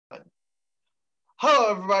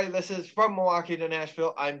Hello, everybody. This is From Milwaukee to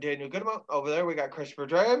Nashville. I'm Daniel Goodman. Over there, we got Christopher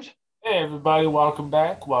Drams. Hey everybody, welcome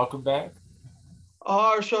back. Welcome back.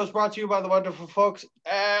 Our show is brought to you by the wonderful folks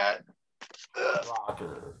at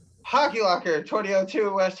Rocker. Hockey Locker,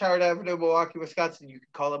 2002 West Howard Avenue, Milwaukee, Wisconsin. You can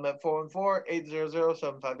call them at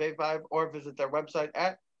 414-800-7585 or visit their website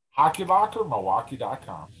at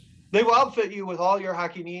HockeyLockerMilwaukee.com. They will outfit you with all your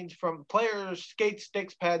hockey needs, from players, skates,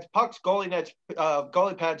 sticks, pads, pucks, goalie nets,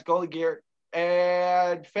 goalie pads, goalie gear,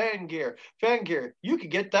 and fan gear. Fan gear. You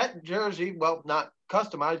could get that jersey, well, not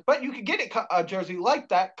customized, but you could get a jersey like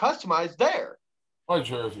that customized there. What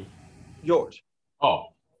jersey? Yours. Oh.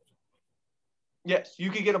 Yes,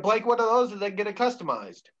 you could get a blank one of those and then get it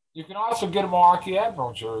customized. You can also get a Milwaukee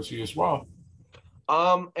Admiral jersey as well.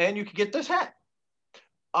 And you could get this hat.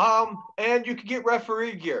 And you could get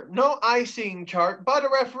referee gear. No icing chart, but a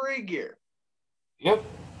referee gear. Yep.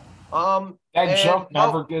 That joke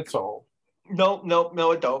never gets old.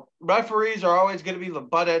 No, it don't. Referees are always going to be the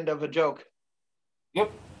butt end of a joke.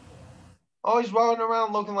 Yep. Always running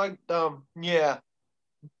around looking like, a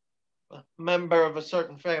member of a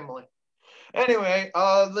certain family. Anyway,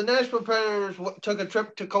 the Nashville Predators took a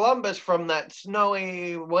trip to Columbus from that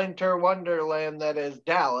snowy winter wonderland that is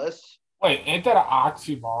Dallas. Wait, ain't that an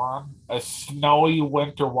oxymoron? A snowy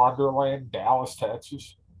winter wonderland, Dallas,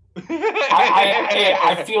 Texas?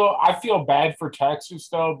 I feel bad for Texas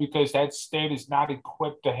though, because that state is not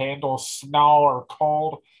equipped to handle snow or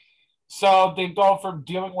cold. So they go from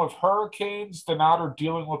dealing with hurricanes to now they're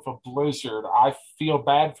dealing with a blizzard. I feel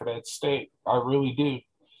bad for that state. I really do.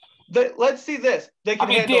 Let's see this. They can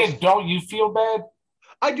Dan, don't you feel bad?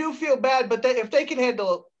 I do feel bad, but if they can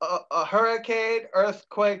handle a hurricane,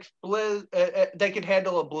 earthquakes, they can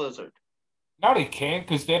handle a blizzard. No, they can't,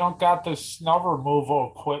 because they don't got the snow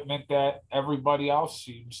removal equipment that everybody else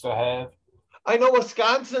seems to have. I know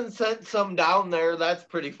Wisconsin sent some down there. That's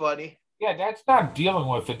pretty funny. Yeah, that's not dealing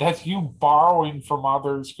with it. That's you borrowing from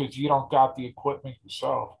others because you don't got the equipment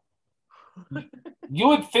yourself. You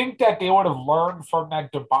would think that they would have learned from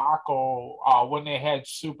that debacle when they had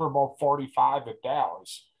Super Bowl 45 at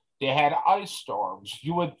Dallas. They had ice storms.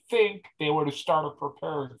 You would think they would have started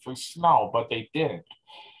preparing for snow, but they didn't.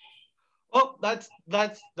 Well, that's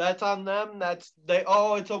on them. It's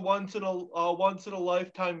a once in a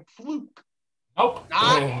lifetime fluke. Nope.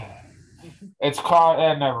 It's called.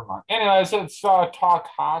 Never mind. Anyways, let's talk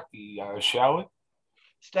hockey, shall we?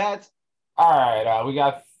 Stats. All right. We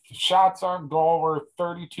got shots on goal were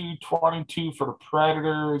 32-22 for the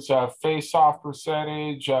Predators. Face-off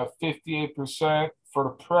percentage 58% for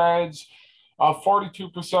the Preds.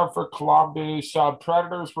 42% for Columbus.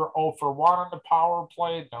 Predators were 0 for 1 on the power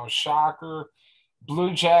play. No shocker.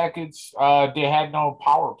 Blue Jackets, they had no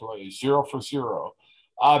power plays, 0 for 0.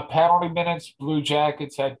 Penalty minutes, Blue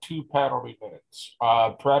Jackets had 2 penalty minutes.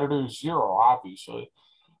 Predators, 0, obviously.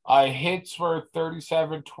 Hits were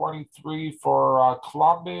 37-23 for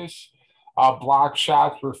Columbus. Block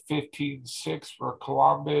shots were 15-6 for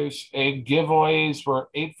Columbus. And giveaways were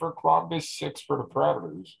 8 for Columbus, 6 for the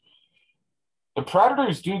Predators. The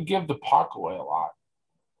Predators do give the puck away a lot.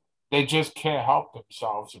 They just can't help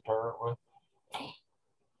themselves, apparently.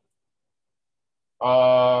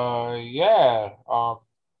 All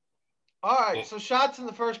right, so shots in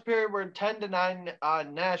the first period were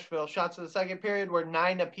 10-9 Nashville. Shots in the second period were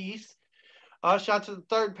 9 apiece. Shots in the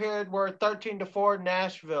third period were 13-4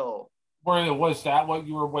 Nashville. Was that what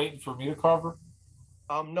you were waiting for me to cover?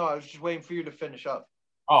 No, I was just waiting for you to finish up.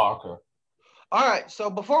 Oh, okay. All right, so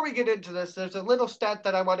before we get into this, there's a little stat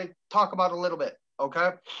that I want to talk about a little bit,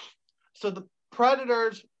 okay? So the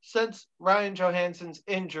Predators, since Ryan Johansson's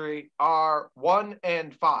injury, are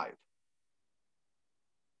 1-5.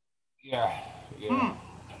 Yeah.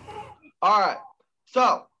 All right.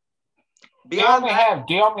 So they only have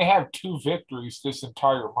 2 victories this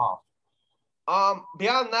entire month.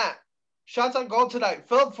 Beyond that, shots on goal tonight.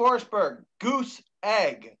 Philip Forsberg, goose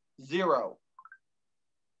egg, 0.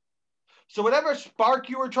 So whatever spark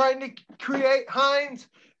you were trying to create, Hines,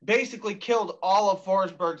 basically killed all of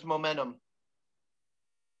Forsberg's momentum.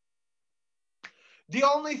 The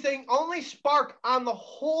only spark on the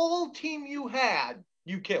whole team you had,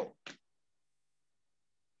 you killed.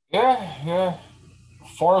 Yeah.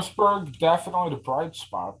 Forsberg, definitely the bright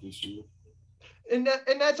spot this year. And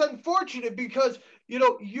that's unfortunate because,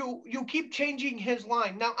 you keep changing his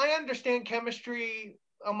line. Now, I understand chemistry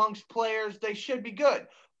amongst players. They should be good.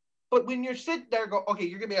 But when you're sitting there, okay,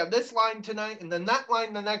 you're going to be on this line tonight, and then that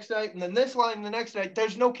line the next night, and then this line the next night,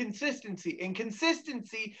 there's no consistency. And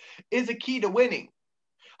consistency is a key to winning.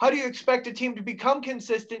 How do you expect a team to become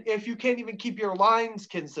consistent if you can't even keep your lines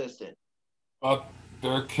consistent?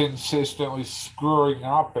 They're consistently screwing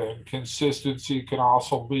up, and consistency can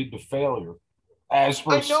also lead to failure, as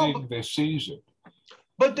we're I know, seeing this season.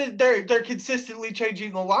 but they're consistently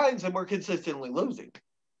changing the lines, and we're consistently losing.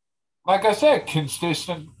 Like I said,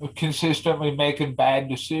 consistently making bad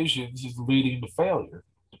decisions is leading to failure.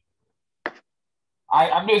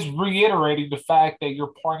 I'm just reiterating the fact that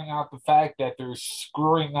you're pointing out the fact that they're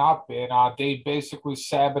screwing up, and they basically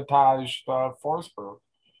sabotaged Forsberg.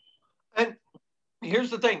 And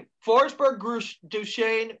here's the thing: Forsberg,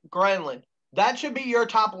 Duchesne, Granlund. That should be your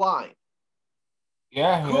top line.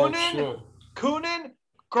 Yeah, it Kunin, should.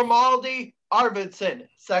 Grimaldi, Arvidsson,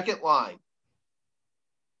 second line.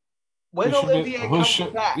 When Olivier comes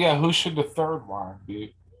back, who should the third line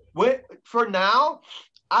be? For now,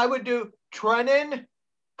 I would do Trennan,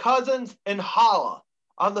 Cousins, and Holla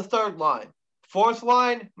on the third line. Fourth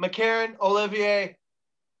line, McCarron, Olivier,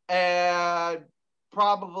 and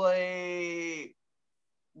probably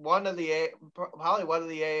one of the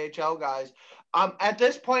AHL guys. At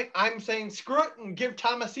this point, I'm saying screw it and give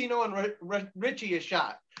Tomasino and Richie a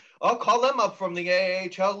shot. I'll call them up from the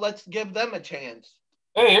AHL. Let's give them a chance.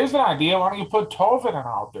 Hey, here's an idea. Why don't you put Tolvanen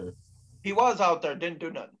out there? He was out there, didn't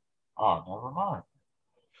do nothing. Oh, never mind.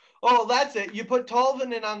 Oh, that's it. You put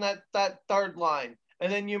Tolvanen on that third line,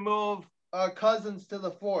 and then you move Cousins to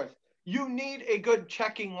the fourth. You need a good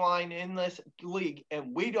checking line in this league,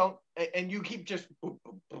 and we don't. And you keep just boop,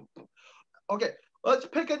 boop, boop, boop. Okay, let's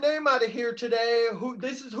pick a name out of here today.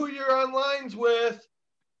 This is who you're on lines with.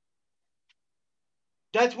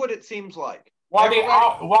 That's what it seems like. While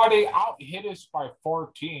they out hit us by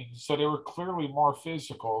 14, so they were clearly more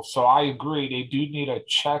physical. So I agree, they do need a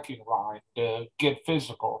checking line to get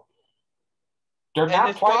physical. They're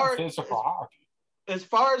not playing physical hockey. As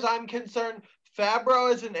far as I'm concerned,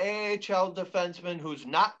 Fabro is an AHL defenseman who's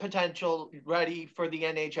not potential ready for the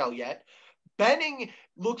NHL yet. Benning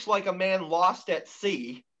looks like a man lost at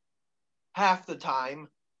sea half the time.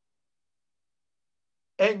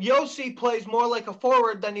 And Yossi plays more like a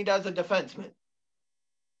forward than he does a defenseman.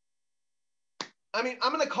 I mean,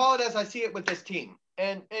 I'm going to call it as I see it with this team.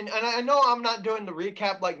 And I know I'm not doing the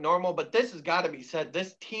recap like normal, but this has got to be said.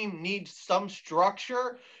 This team needs some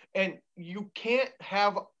structure, and you can't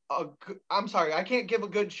have I'm sorry, I can't give a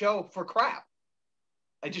good show for crap.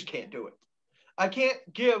 I just can't do it. I can't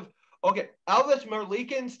give, okay, Elvis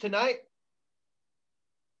Merlikins tonight,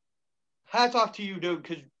 hats off to you, dude,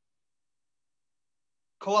 because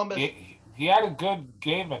Columbus. He had a good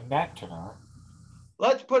game in net tonight.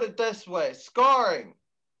 Let's put it this way. Scoring.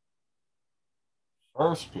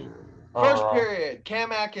 First period. First period,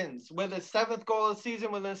 Cam Atkins with his 7th goal of the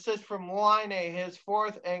season with an assist from Line, his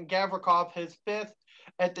 4th, and Gavrikov his 5th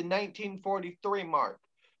at the 1943 mark.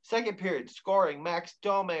 Second period, scoring, Max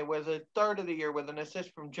Domi with a 3rd of the year with an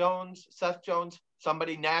assist from Seth Jones,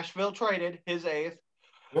 somebody Nashville traded, his 8th,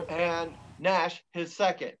 and Nash his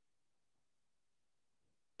 2nd.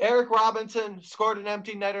 Eric Robinson scored an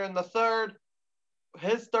empty netter in the 3rd,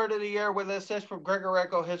 his 3rd of the year with an assist from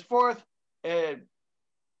Grigorenko, his 4th, and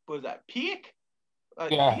was that Peak?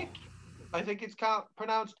 Yeah. Peak? I think it's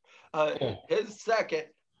pronounced. His 2nd.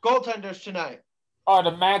 Goaltenders tonight. Oh,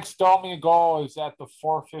 the Max Domi goal is at the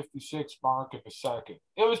 4:56 mark in the 2nd.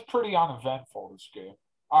 It was pretty uneventful, this game.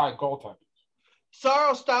 All right, goaltenders.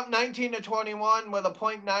 Sorrow stopped 19 to 21 with a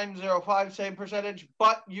 .905 save percentage,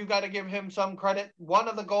 but you got to give him some credit. One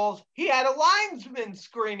of the goals, he had a linesman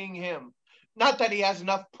screening him. Not that he has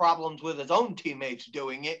enough problems with his own teammates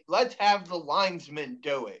doing it. Let's have the linesman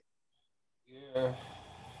do it. Yeah.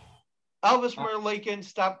 Elvis Merlikin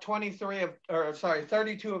stopped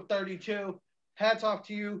 32 of 32. Hats off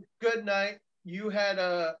to you. Good night. You had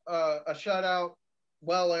a shutout.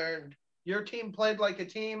 Well earned. Your team played like a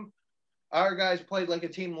team. Our guys played like a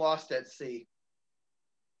team lost at sea.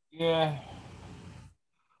 Yeah.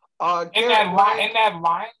 In that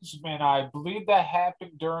linesman, I believe that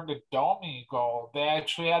happened during the Domi goal. They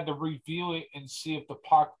actually had to review it and see if the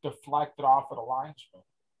puck deflected off of the linesman.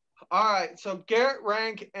 All right, so Garrett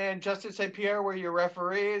Rank and Justin St. Pierre were your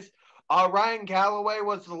referees. Ryan Galloway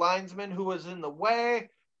was the linesman who was in the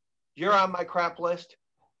way. You're on my crap list.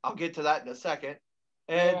 I'll get to that in a second.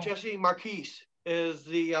 And Jesse Marquise is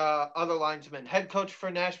the other linesman. Head coach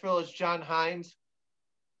for Nashville is John Hines.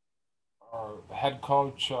 Head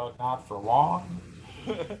coach, not for long.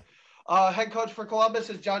 Head coach for Columbus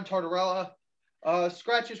is John Tortorella.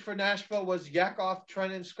 Scratches for Nashville was Yakov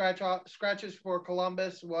Trennan. Scratches for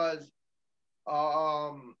Columbus was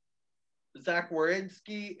Zach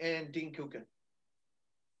Werenski and Dean Kukin.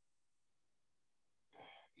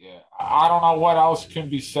 Yeah, I don't know what else can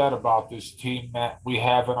be said about this team that we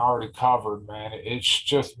haven't already covered, man. It's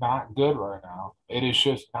just not good right now. It is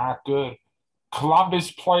just not good.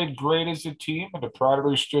 Columbus played great as a team, and the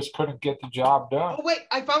Predators just couldn't get the job done. Oh, wait,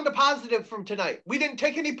 I found a positive from tonight. We didn't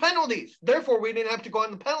take any penalties. Therefore, we didn't have to go on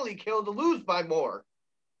the penalty kill to lose by more.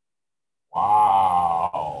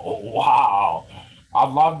 Wow. Wow. I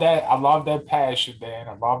love that. I love that passion, Dan.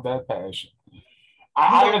 I love that passion.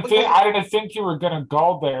 Because I didn't think you were gonna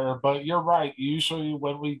go there, but you're right. Usually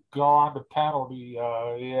when we go on the penalty,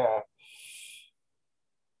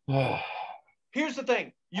 yeah. here's the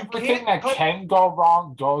thing. Everything that can go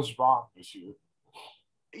wrong goes wrong this year.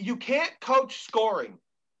 You can't coach scoring.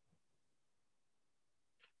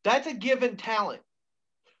 That's a given talent.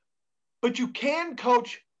 But you can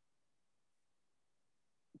coach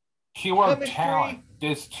Keyword chemistry. talent.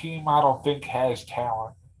 This team, I don't think, has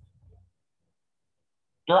talent.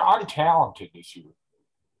 They're untalented this year.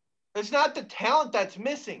 It's not the talent that's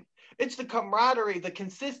missing. It's the camaraderie, the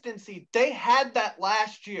consistency. They had that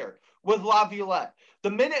last year with Laviolette.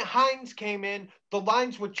 The minute Hines came in, the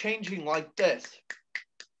lines were changing like this.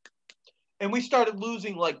 And we started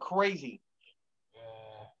losing like crazy.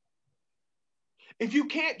 If you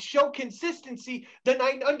can't show consistency, then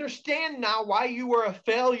I understand now why you were a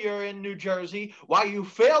failure in New Jersey, why you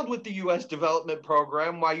failed with the U.S. development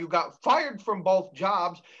program, why you got fired from both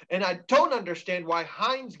jobs, and I don't understand why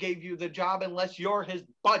Hines gave you the job unless you're his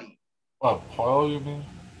buddy. What, Poyle, you mean?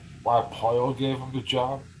 Why Poyle gave him the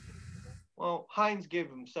job? Well, Hines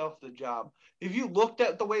gave himself the job. If you looked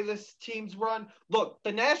at the way this team's run, look,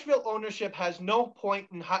 the Nashville ownership has no point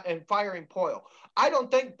in firing Poyle. I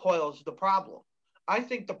don't think Poyle's the problem. I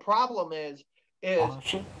think the problem is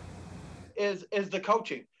the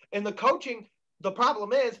coaching. And the coaching, the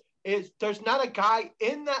problem is there's not a guy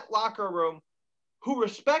in that locker room who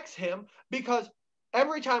respects him, because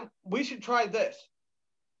every time we should try this.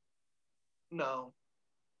 No.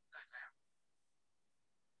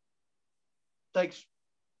 Thanks.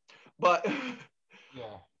 But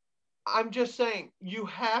yeah. I'm just saying, you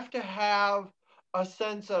have to have a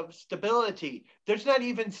sense of stability. There's not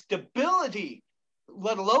even stability,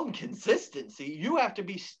 let alone consistency. You have to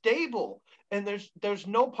be stable. And there's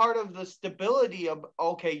no part of the stability of,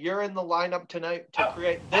 okay, you're in the lineup tonight to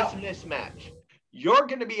create this mismatch. You're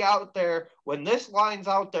going to be out there when this line's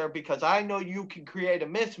out there because I know you can create a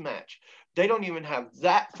mismatch. They don't even have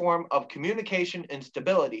that form of communication and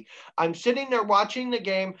stability. I'm sitting there watching the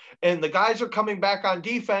game, and the guys are coming back on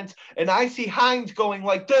defense, and I see Hines going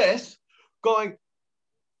like this, going,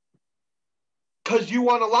 because you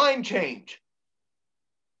want a line change.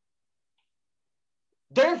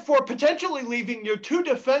 Therefore, potentially leaving your two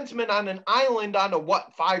defensemen on an island on a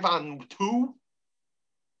 5-on-2?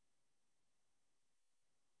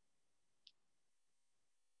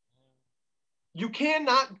 You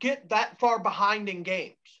cannot get that far behind in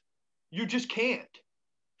games. You just can't.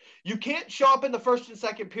 You can't show up in the first and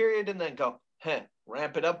second period and then go,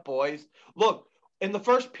 ramp it up, boys. Look, in the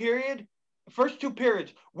first two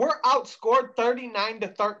periods, we're outscored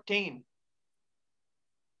 39-13.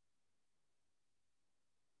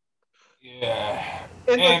 Yeah.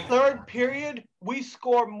 In the third period, we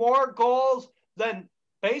score more goals than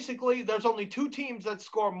basically there's only two teams that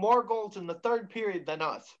score more goals in the third period than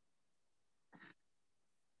us.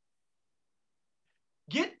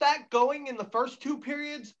 Get that going in the first two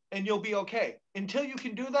periods and you'll be okay. Until you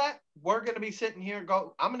can do that, we're going to be sitting here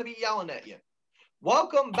I'm going to be yelling at you.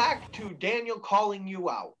 Welcome back to Daniel calling you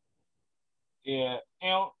out. Yeah,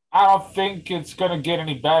 I don't think it's going to get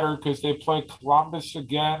any better because they play Columbus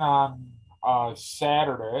again on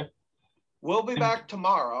Saturday. We'll be back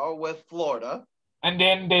tomorrow with Florida. And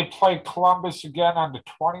then they play Columbus again on the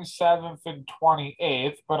 27th and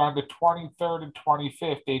 28th, but on the 23rd and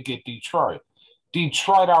 25th, they get Detroit.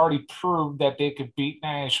 Detroit already proved that they could beat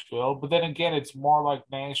Nashville, but then again, it's more like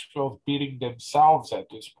Nashville's beating themselves at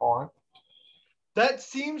this point. That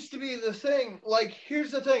seems to be the thing. Like,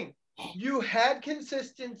 here's the thing. You had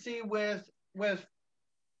consistency with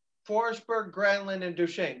Forsberg, Granlund, and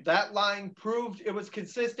Duchesne. That line proved it was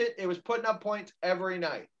consistent. It was putting up points every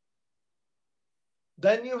night.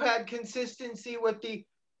 Then you had consistency with the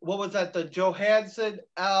Johansson,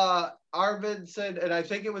 Arvidsson, and I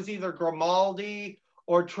think it was either Grimaldi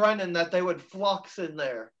or Trennan that they would flux in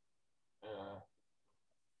there. Yeah.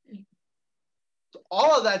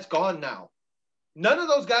 All of that's gone now. None of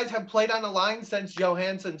those guys have played on the line since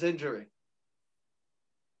Johansson's injury.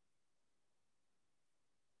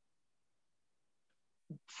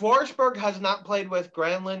 Forsberg has not played with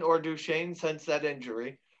Granlund or Duchesne since that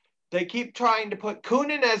injury. They keep trying to put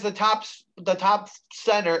Kunin as the top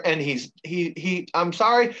center, and he. I'm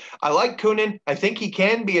sorry, I like Kunin. I think he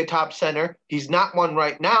can be a top center. He's not one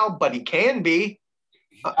right now, but he can be.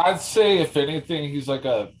 I'd say if anything, he's like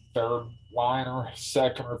a third liner,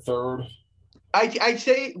 second or third. I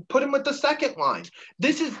say put him with the second line.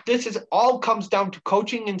 This is all comes down to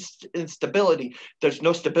coaching and stability. There's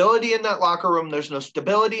no stability in that locker room. There's no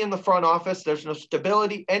stability in the front office. There's no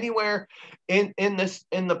stability anywhere in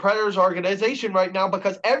the Predators organization right now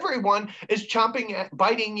because everyone is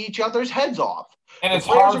biting each other's heads off. And the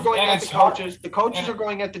players are going at the coaches. The coaches are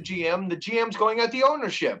going at the GM. The GM's going at the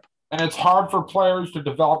ownership. And it's hard for players to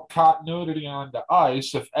develop continuity on the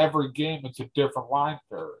ice if every game it's a different line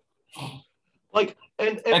pair. Like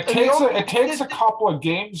it takes a couple of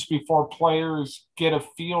games before players get a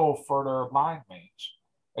feel for their line mates.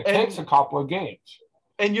 It takes a couple of games.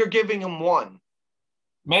 And you're giving them one.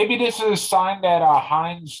 Maybe this is a sign that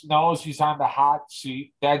Hines knows he's on the hot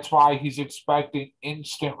seat. That's why he's expecting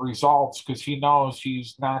instant results because he knows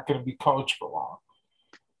he's not going to be coached for long.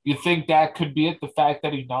 You think that could be it? The fact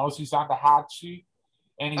that he knows he's on the hot seat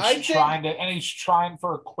and he's trying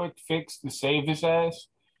for a quick fix to save his ass.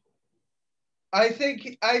 I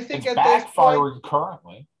think it's at backfiring this point,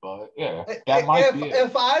 currently, but yeah, that might be it.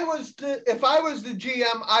 If I was the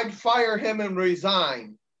GM, I'd fire him and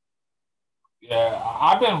resign. Yeah,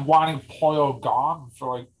 I've been wanting Poile gone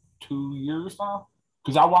for like 2 years now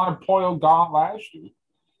because I wanted Poile gone last year.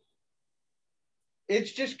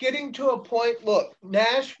 It's just getting to a point. Look,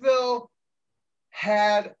 Nashville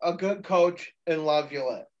had a good coach in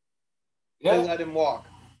Laviolette. Yeah. They let him walk.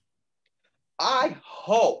 I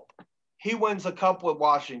hope he wins a cup with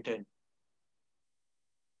Washington.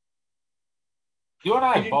 You and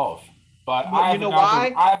I both. But I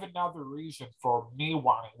have another reason for me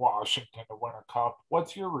wanting Washington to win a cup.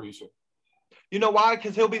 What's your reason? You know why?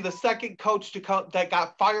 Because he'll be the second coach that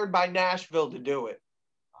got fired by Nashville to do it.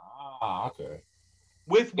 Ah, okay.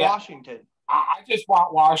 With Washington. I just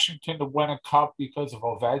want Washington to win a cup because of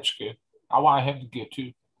Ovechkin. I want him to get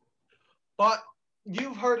two. But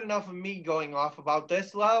you've heard enough of me going off about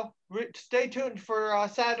this, Lau. Stay tuned for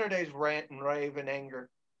Saturday's rant and rave and anger.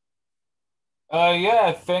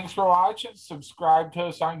 Yeah, thanks for watching. Subscribe to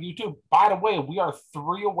us on YouTube. By the way, we are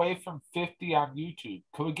 3 away from 50 on YouTube.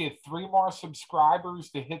 Could we get 3 more subscribers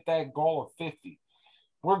to hit that goal of 50?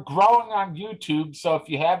 We're growing on YouTube, so if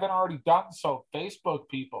you haven't already done so, Facebook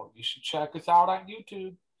people, you should check us out on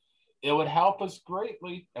YouTube. It would help us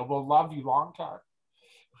greatly, and we'll love you long time.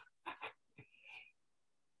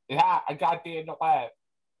 Yeah, I got the end to laugh.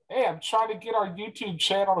 Hey, I'm trying to get our YouTube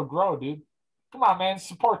channel to grow, dude. Come on, man.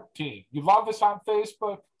 Support the team. You love us on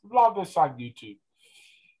Facebook. You love us on YouTube.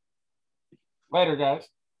 Later, guys.